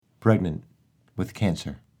Pregnant with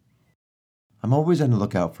cancer. I'm always on the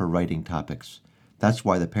lookout for writing topics. That's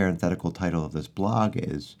why the parenthetical title of this blog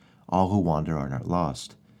is All Who Wander Are Not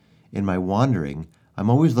Lost. In my wandering,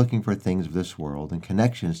 I'm always looking for things of this world and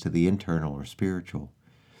connections to the internal or spiritual.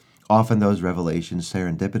 Often those revelations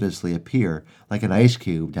serendipitously appear like an ice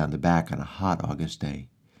cube down the back on a hot August day.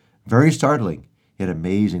 Very startling, yet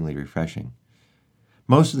amazingly refreshing.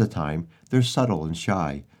 Most of the time, they're subtle and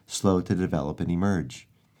shy, slow to develop and emerge.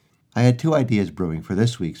 I had two ideas brewing for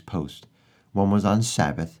this week's post. One was on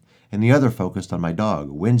Sabbath, and the other focused on my dog,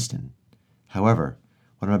 Winston. However,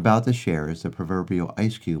 what I'm about to share is the proverbial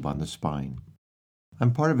ice cube on the spine.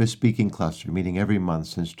 I'm part of a speaking cluster meeting every month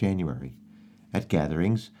since January. At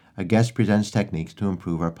gatherings, a guest presents techniques to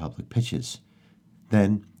improve our public pitches.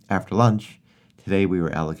 Then, after lunch, today we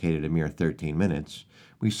were allocated a mere 13 minutes,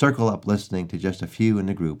 we circle up listening to just a few in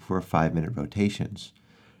the group for 5-minute rotations.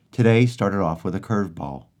 Today started off with a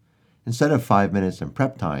curveball. Instead of 5 minutes in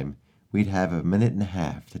prep time, we'd have a minute and a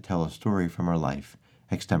half to tell a story from our life,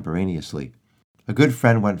 extemporaneously. A good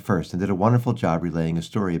friend went first and did a wonderful job relaying a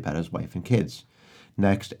story about his wife and kids.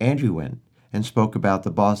 Next, Andrew went and spoke about the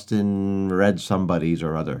Boston Red somebodies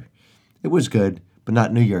or other. It was good, but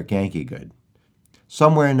not New York Yankee good.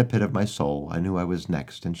 Somewhere in the pit of my soul, I knew I was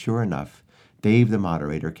next, and sure enough, Dave the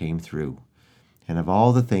moderator came through. And of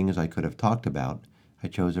all the things I could have talked about, I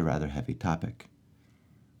chose a rather heavy topic.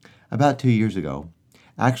 About 2 years ago,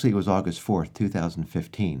 actually it was August 4th,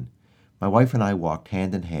 2015, my wife and I walked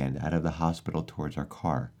hand in hand out of the hospital towards our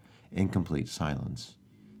car, in complete silence.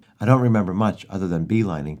 I don't remember much other than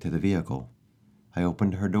beelining to the vehicle. I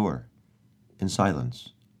opened her door, in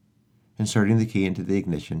silence. Inserting the key into the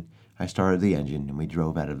ignition, I started the engine and we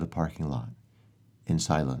drove out of the parking lot, in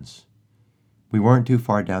silence. We weren't too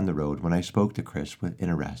far down the road when I spoke to Chris in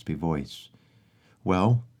a raspy voice.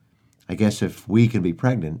 Well, I guess if we can be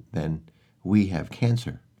pregnant, then we have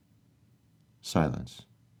cancer. Silence.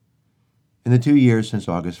 In the 2 years since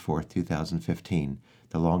August 4th, 2015,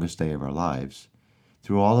 the longest day of our lives,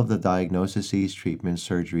 through all of the diagnoses, treatments,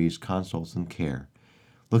 surgeries, consults, and care,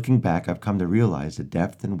 looking back, I've come to realize the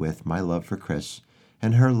depth and width my love for Chris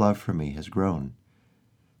and her love for me has grown.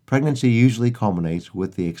 Pregnancy usually culminates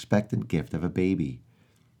with the expectant gift of a baby.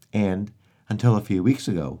 And, until a few weeks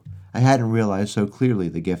ago, I hadn't realized so clearly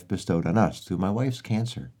the gift bestowed on us through my wife's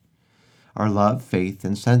cancer. Our love, faith,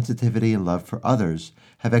 and sensitivity and love for others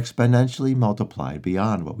have exponentially multiplied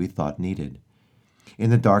beyond what we thought needed. In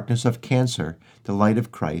the darkness of cancer, the light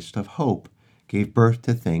of Christ, of hope, gave birth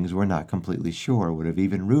to things we're not completely sure would have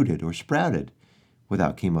even rooted or sprouted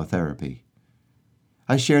without chemotherapy.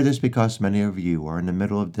 I share this because many of you are in the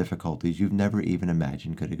middle of difficulties you've never even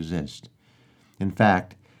imagined could exist. In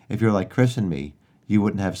fact, if you're like Chris and me, you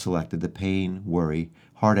wouldn't have selected the pain, worry,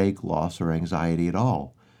 heartache, loss, or anxiety at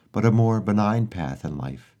all, but a more benign path in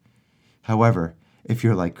life. However, if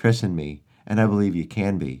you're like Chris and me, and I believe you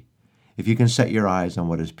can be, if you can set your eyes on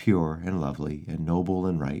what is pure and lovely and noble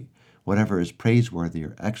and right, whatever is praiseworthy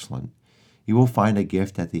or excellent, you will find a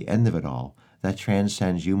gift at the end of it all that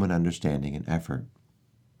transcends human understanding and effort.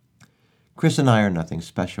 Chris and I are nothing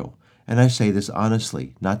special, and I say this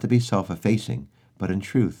honestly, not to be self-effacing, but in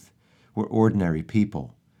truth. We're ordinary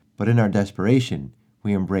people, but in our desperation,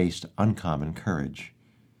 we embraced uncommon courage.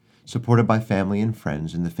 Supported by family and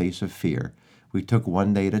friends in the face of fear, we took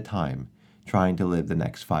one day at a time, trying to live the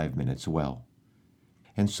next 5 minutes well.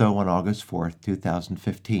 And so on August 4th,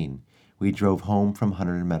 2015, we drove home from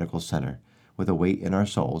Hunter Medical Center with a weight in our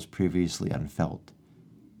souls previously unfelt.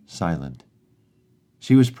 Silent.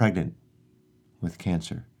 She was pregnant with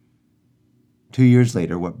cancer. 2 years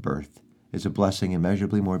later, what birth is a blessing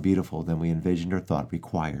immeasurably more beautiful than we envisioned or thought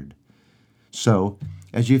required. So,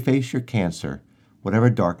 as you face your cancer, whatever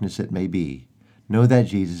darkness it may be, know that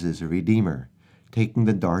Jesus is a Redeemer, taking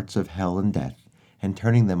the darts of hell and death and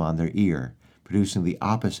turning them on their ear, producing the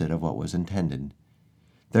opposite of what was intended.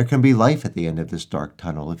 There can be life at the end of this dark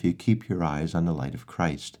tunnel if you keep your eyes on the light of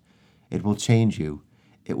Christ. It will change you.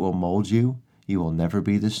 It will mold you. You will never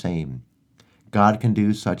be the same. God can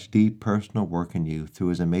do such deep personal work in you through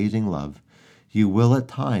His amazing love. You will at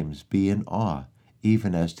times be in awe,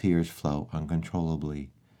 even as tears flow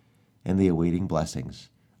uncontrollably, and the awaiting blessings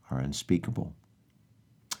are unspeakable.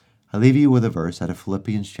 I leave you with a verse out of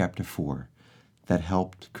Philippians chapter 4 that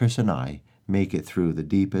helped Chris and I make it through the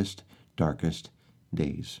deepest, darkest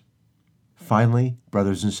days. Finally,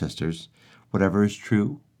 brothers and sisters, whatever is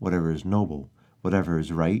true, whatever is noble, whatever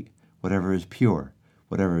is right, whatever is pure,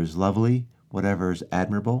 whatever is lovely, whatever is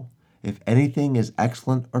admirable, if anything is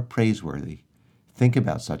excellent or praiseworthy, think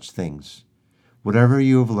about such things. Whatever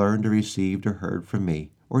you have learned or received or heard from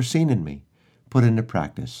me or seen in me, put into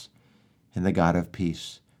practice, and the God of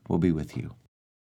peace will be with you.